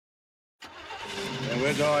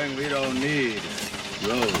we're going, we don't need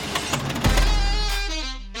roads.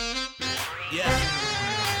 Yeah.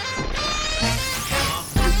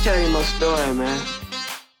 Just tell you my story, man.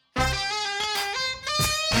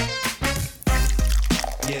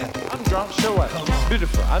 Yeah. I'm drunk, so what?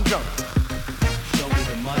 Beautiful, I'm drunk. Show me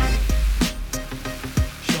the money.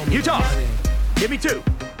 Show me Utah. the money. Give me two.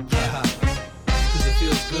 Yeah. Cause it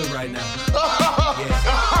feels good right now.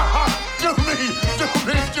 Yeah. Do me.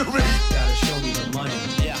 Gotta show me the money.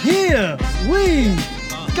 Yeah. Here we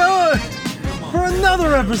go for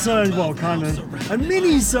another episode, well, kind of a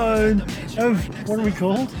mini-sode of, what are we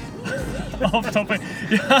called? Off topic.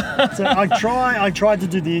 So I tried to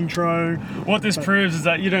do the intro. What this proves is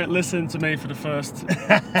that you don't listen to me for the first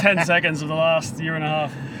 10 seconds of the last year and a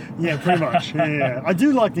half. Yeah, pretty much. Yeah. I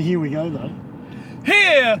do like the Here We Go, though.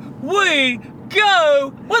 Here we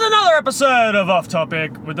go with another episode of Off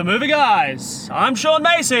Topic with the Movie Guys. I'm Sean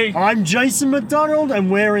Macy. I'm Jason McDonald, and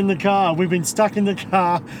we're in the car. We've been stuck in the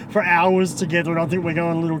car for hours together, and I think we're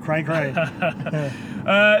going a little cray-cray.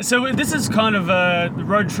 So this is kind of a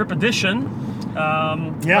road trip edition.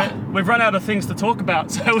 Yeah. We've run out of things to talk about,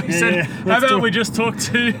 so we said, yeah, how let's do about it. we just talk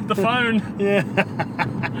to the phone? Yeah.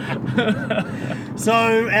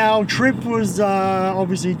 So our trip was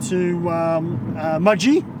obviously to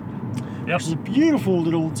Mudgee, Yep. which is a beautiful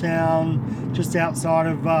little town just outside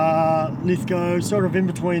of Lithgow, sort of in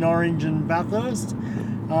between Orange and Bathurst.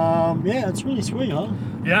 Yeah, it's really sweet, huh?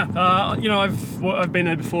 Yeah, I've been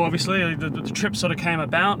there before. Obviously, the trip sort of came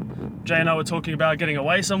about. Jay and I were talking about getting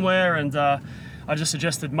away somewhere, and I just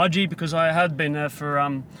suggested Mudgee because I had been there for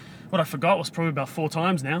what I forgot was probably about 4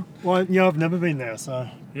 times now. Well, yeah, I've never been there, so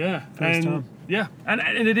Yeah, First time. Yeah, and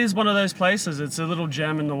it is one of those places. It's a little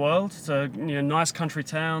gem in the world. It's a nice country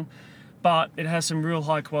town, but it has some real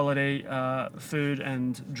high quality food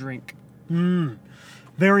and drink.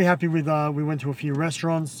 very happy with. We went to a few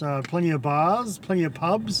restaurants, plenty of bars, plenty of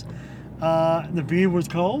pubs. The beer was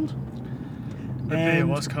cold. The beer And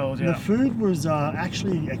was cold, The yeah. food was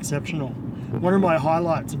actually exceptional. One of my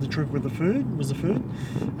highlights of the trip with the food was the food.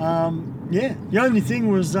 Yeah, the only thing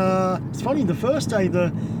was, it's funny, the first day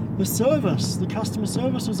the customer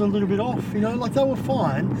service was a little bit off, like they were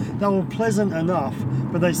fine, they were pleasant enough,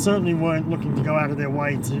 but they certainly weren't looking to go out of their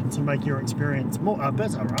way to make your experience more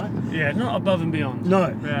better, right? Yeah, not above and beyond.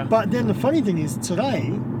 No, Yeah. but then the funny thing is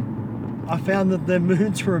today, I found that their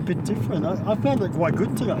moods were a bit different. I found it quite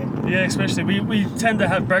good today. Yeah, especially we tend to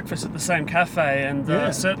have breakfast at the same cafe, and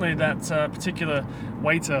Yeah. certainly that particular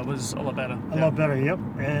waiter was a lot better. A lot better, yep.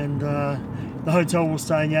 And the hotel we're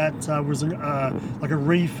staying at was like a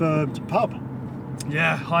refurbed pub.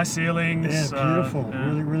 Yeah, high ceilings. Yeah, beautiful. Yeah.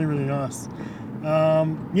 Really, really, really nice.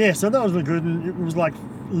 Yeah, so that was really good. And it was like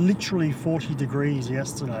literally 40 degrees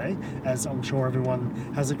yesterday, as I'm sure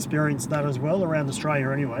everyone has experienced that as well, around Australia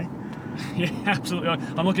anyway. Yeah, absolutely.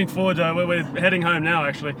 I'm looking forward. We're heading home now,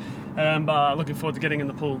 actually. Looking forward to getting in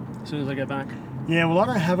the pool as soon as I get back. Yeah, well, I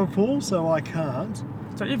don't have a pool, so I can't.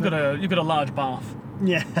 So you've got a large bath.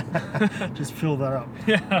 Yeah, just fill that up.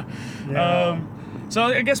 Yeah. Yeah. So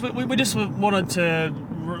I guess we just wanted to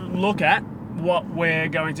look at what we're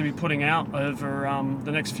going to be putting out over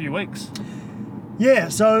the next few weeks. Yeah,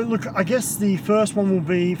 so look, I guess the first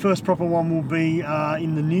proper one will be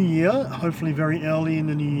in the new year, hopefully very early in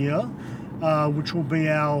the new year, which will be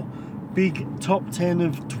our big top 10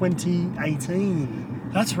 of 2018.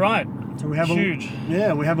 That's right. So we have Huge.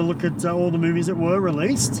 we have a look at all the movies that were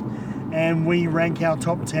released, and we rank our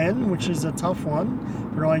top 10, which is a tough one,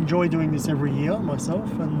 but I enjoy doing this every year myself,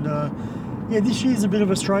 and yeah, this year's a bit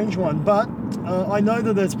of a strange one, but I know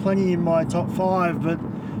that there's plenty in my top 5, but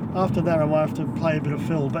after that I might have to play a bit of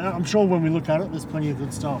fill, but I'm sure when we look at it there's plenty of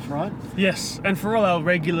good stuff, right? Yes, and for all our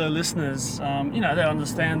regular listeners, they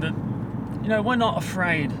understand that, we're not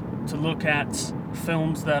afraid to look at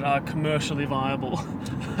films that are commercially viable.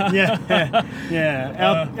 Yeah.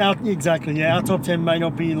 Exactly. Yeah, our top 10 may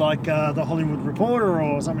not be like the Hollywood Reporter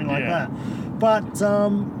or something like Yeah. that, but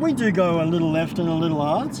we do go a little left and a little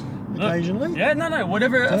art occasionally. Yeah, no.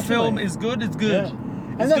 Whatever a film Definitely. is good, it's good. Yeah.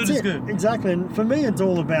 It's And that's good, it. it's good. Exactly. And for me, it's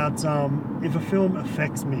all about if a film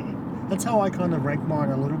affects me. That's how I kind of rank mine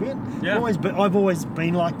a little bit. Yeah. I've always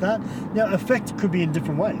been like that. Now, effect could be in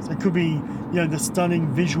different ways. It could be, the stunning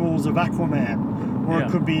visuals of Aquaman, or Yeah.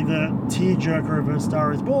 it could be the tearjerker of A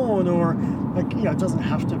Star Is Born, or it doesn't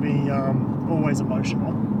have to be always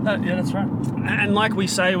emotional. Yeah, that's right. And like we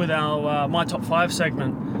say with our My Top 5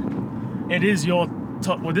 segment, it is your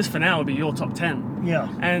top, well, this for now would be your top 10. Yeah.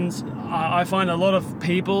 And I find a lot of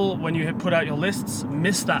people, when you put out your lists,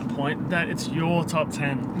 miss that point, that it's your top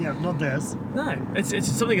 10. Yeah, not theirs. No, it's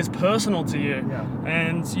something that's personal to you. Yeah.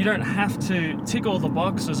 And you don't have to tick all the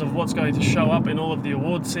boxes of what's going to show up in all of the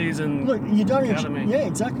award season. Look, you don't Academy. yeah,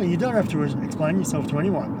 exactly. You don't have to explain yourself to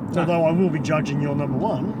anyone. No. Although I will be judging your number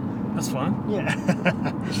one. That's fine. Yeah.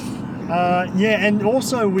 Yeah, and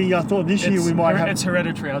also we thought this year we might have... It's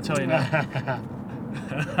hereditary, I'll tell you now.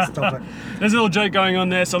 Stop it. There's a little joke going on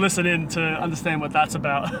there, so listen in to understand what that's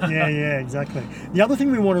about. Yeah, exactly. The other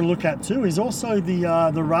thing we want to look at too is also the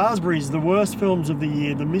raspberries, the worst films of the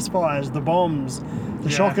year, the misfires, the bombs, the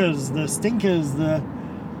shockers, the stinkers, the...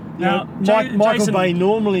 Now, Michael Jason- Bay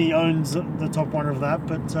normally owns the top one of that,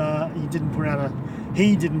 but he didn't put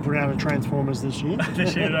out a Transformers this year.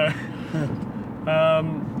 This year, though.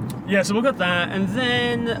 Yeah, so we've got that, and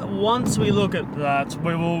then once we look at that,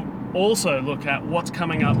 we will also look at what's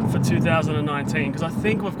coming up for 2019, because I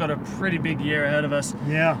think we've got a pretty big year ahead of us.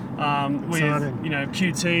 Yeah. With Exciting.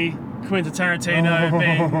 QT, Quentin Tarantino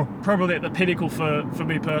being probably at the pinnacle for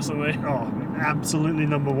me personally. Oh, absolutely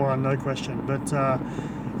number one, no question. But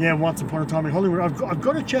yeah, Once Upon a Time in Hollywood. I've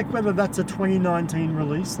got to check whether that's a 2019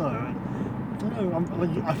 release though. I don't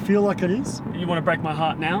know. I feel like it is. You want to break my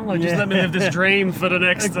heart now? Like, just Yeah. let me live this dream for the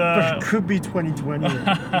next... But it could be 2020.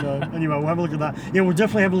 Anyway, we'll have a look at that. Yeah, we'll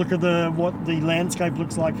definitely have a look at what the landscape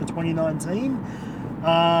looks like for 2019.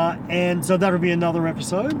 And so that'll be another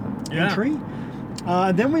episode entry.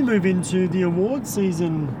 And then we move into the award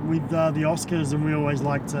season with the Oscars, and we always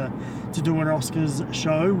like to do an Oscars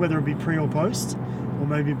show, whether it be pre or post, or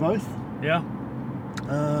maybe both. Yeah.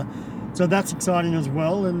 So that's exciting as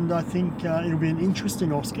well, and I think it'll be an interesting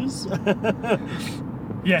Oscars.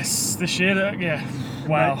 Yes, this year, yeah.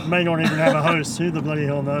 Wow. May not even have a host. Who the bloody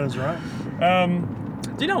hell knows, right?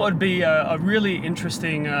 Do you know what would be a really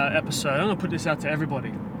interesting episode? I'm going to put this out to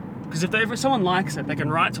everybody. Because if someone likes it, they can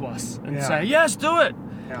write to us and say, yes, do it.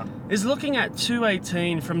 Yeah. Is looking at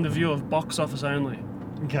 218 from the view of box office only.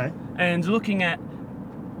 Okay. And looking at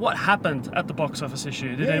what happened at the box office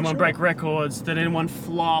issue. Did Yeah, anyone sure. break records? Did anyone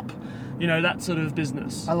flop? You know, that sort of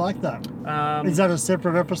business. I like that. Is that a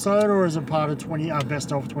separate episode, or is it part of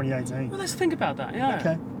Best of 2018? Well, let's think about that, yeah.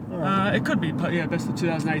 Okay. All right. It could be, best of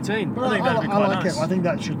 2018. Well, I think that'd be quite like nice. it. I think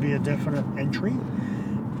that should be a definite entry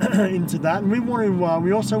into that. And we want to.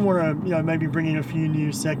 We also want to, maybe bring in a few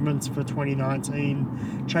new segments for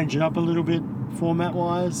 2019, change it up a little bit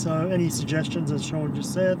format-wise. So, any suggestions, as Sean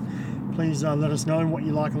just said, please let us know what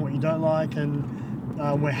you like and what you don't like, and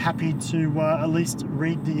we're happy to at least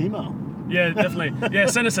read the email. Yeah, definitely. Yeah,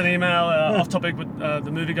 send us an email, off-topic with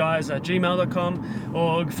themovieguys@gmail.com,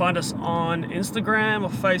 or find us on Instagram or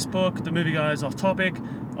Facebook, The Movie Guys Off-Topic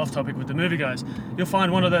with The Movie Guys. You'll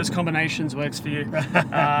find one of those combinations works for you,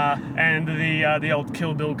 and the old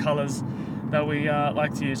Kill Bill colours that we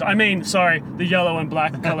like to use. The yellow and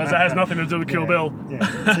black colours. That has nothing to do with Kill Bill. Yeah,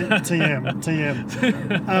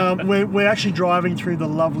 TM. We're actually driving through the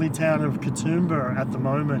lovely town of Katoomba at the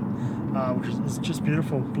moment, which is just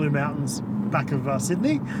beautiful. Blue Mountains, back of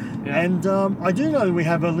Sydney. Yeah. And I do know we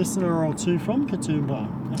have a listener or two from Katoomba.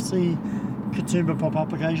 I see Katoomba pop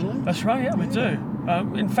up occasionally. That's right, yeah, we do.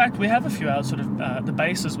 In fact, we have a few out sort of at the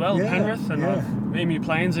base as well, Yeah, Penrith and yeah. Emu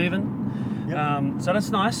Plains even. Yep. So that's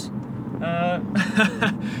nice.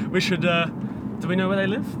 We should... do we know where they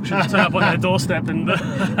live? We should just turn up on their doorstep and...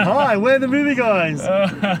 Hi, we're the Movie Guys.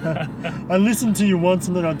 I listened to you once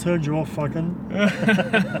and then I turned you off, fucking.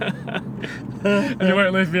 And you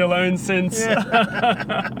won't leave me alone since. We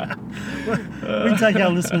take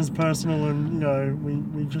our listeners personal,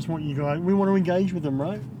 and we just want you guys. We want to engage with them,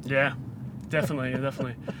 right? Yeah, definitely.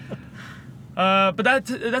 But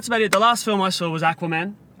that's about it. The last film I saw was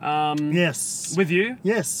Aquaman. Yes. With you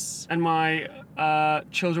Yes. and my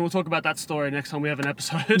children. We'll talk about that story next time we have an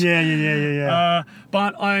episode. Yeah.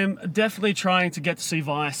 But I'm definitely trying to get to see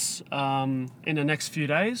Vice in the next few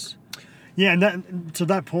days. Yeah, and to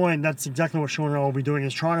that point, that's exactly what Sean and I will be doing,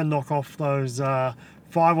 is trying to knock off those 5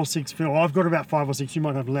 or 6 films. I've got about 5 or 6, you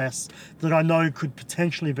might have less, that I know could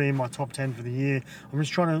potentially be in my top 10 for the year. I'm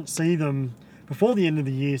just trying to see them before the end of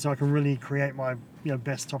the year so I can really create my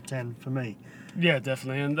best top 10 for me. Yeah,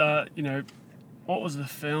 definitely. And, what was the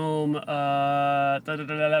film?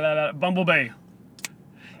 Bumblebee.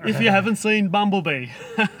 If you haven't seen Bumblebee.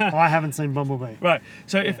 I haven't seen Bumblebee. Right.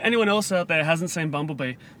 So if anyone else out there hasn't seen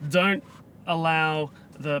Bumblebee, don't allow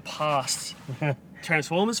the past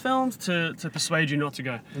Transformers films to persuade you not to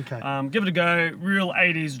go. Okay. Give it a go. Real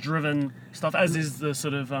 80s driven stuff, as is the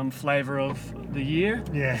sort of flavour of the year.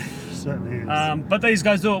 Yeah, certainly is. But these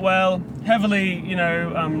guys do it well. Heavily,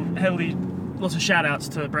 lots of shout outs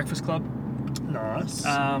to Breakfast Club. Nice.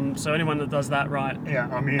 So anyone that does that right. Yeah,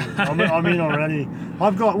 I'm in. I'm in already.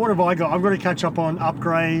 What have I got? I've got to catch up on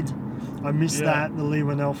Upgrade. I missed that, the Lee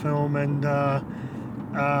Winnell film, and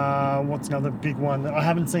what's another big one? I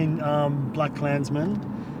haven't seen Black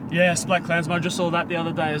Klansman. Yes, Black Klansman. I just saw that the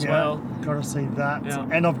other day as well. Got to see that. Yeah.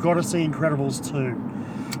 And I've got to see Incredibles 2.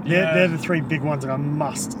 They're the three big ones that I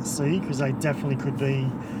must see because they definitely could be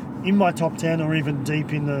in my top 10 or even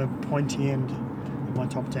deep in the pointy end of my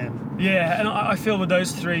top 10. Yeah, and I feel with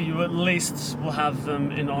those three, you at least will have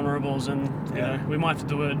them in honourables, and you know, we might have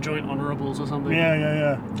to do a joint honourables or something.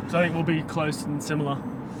 Yeah. So I think we'll be close and similar.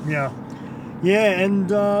 Yeah,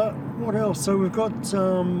 and what else? So we've got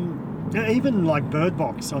even like Bird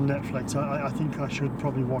Box on Netflix. I think I should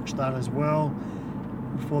probably watch that as well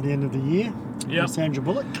before the end of the year. Yeah, Sandra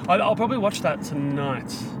Bullock. I'll probably watch that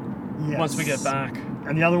tonight. Yes. Once we get back.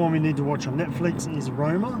 And the other one we need to watch on Netflix is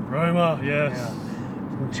Roma. Roma, yes. Yeah.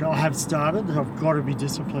 Which I have started. I've got to be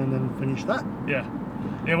disciplined and finish that. Yeah.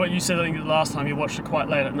 Yeah, what you said, I think last time you watched it quite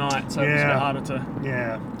late at night, so it's a bit harder to.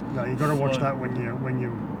 Yeah. No, you've got to watch that when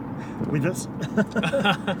you're with us.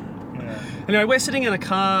 Yeah. Anyway, we're sitting in a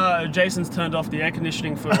car. Jason's turned off the air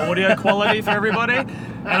conditioning for audio quality for everybody,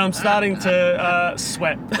 and I'm starting to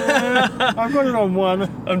sweat. I've got it on one.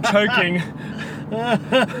 I'm choking.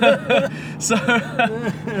 So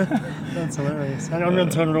that's hilarious. And I'm going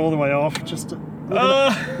to turn it all the way off. Just look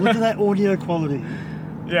at that audio quality.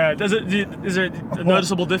 Yeah, is there a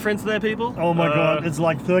noticeable difference there, people? Oh my god, it's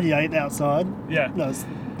like 38 outside. Yeah. No, it's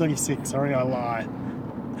 36. Sorry, I lie.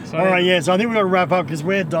 Sorry. All right, so I think we've got to wrap up because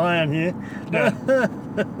we're dying here. Yeah.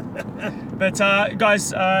 But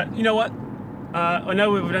guys, you know what? I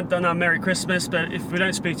know we've done our Merry Christmas, but if we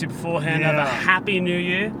don't speak to you beforehand, have a Happy New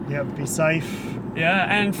Year. Yeah, be safe. Yeah,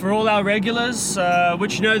 and for all our regulars,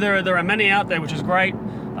 which you know there are many out there, which is great.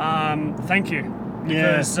 Thank you.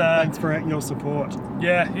 Because, thanks for your support.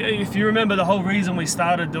 Yeah, if you remember, the whole reason we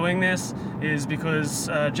started doing this is because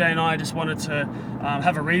Jay and I just wanted to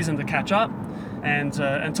have a reason to catch up and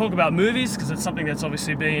talk about movies, because it's something that's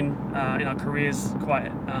obviously been in our careers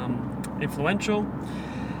quite influential.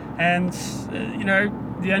 And you know,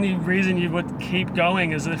 the only reason you would keep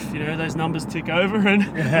going is if those numbers tick over and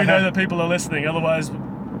you know that people are listening. Otherwise,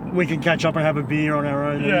 we can catch up and have a beer on our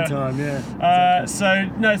own anytime. So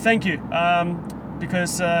no, thank you.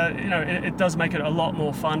 Because it does make it a lot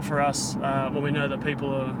more fun for us when we know that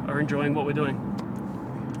people are enjoying what we're doing.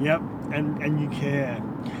 Yep, and you care.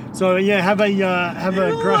 So have a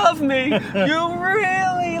love me. You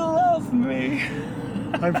really love me.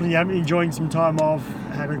 Hopefully you're enjoying some time off,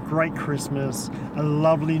 had a great Christmas, a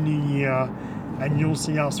lovely New Year, and you'll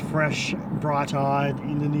see us fresh, bright-eyed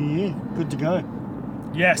in the New Year. Good to go.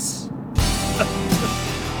 Yes.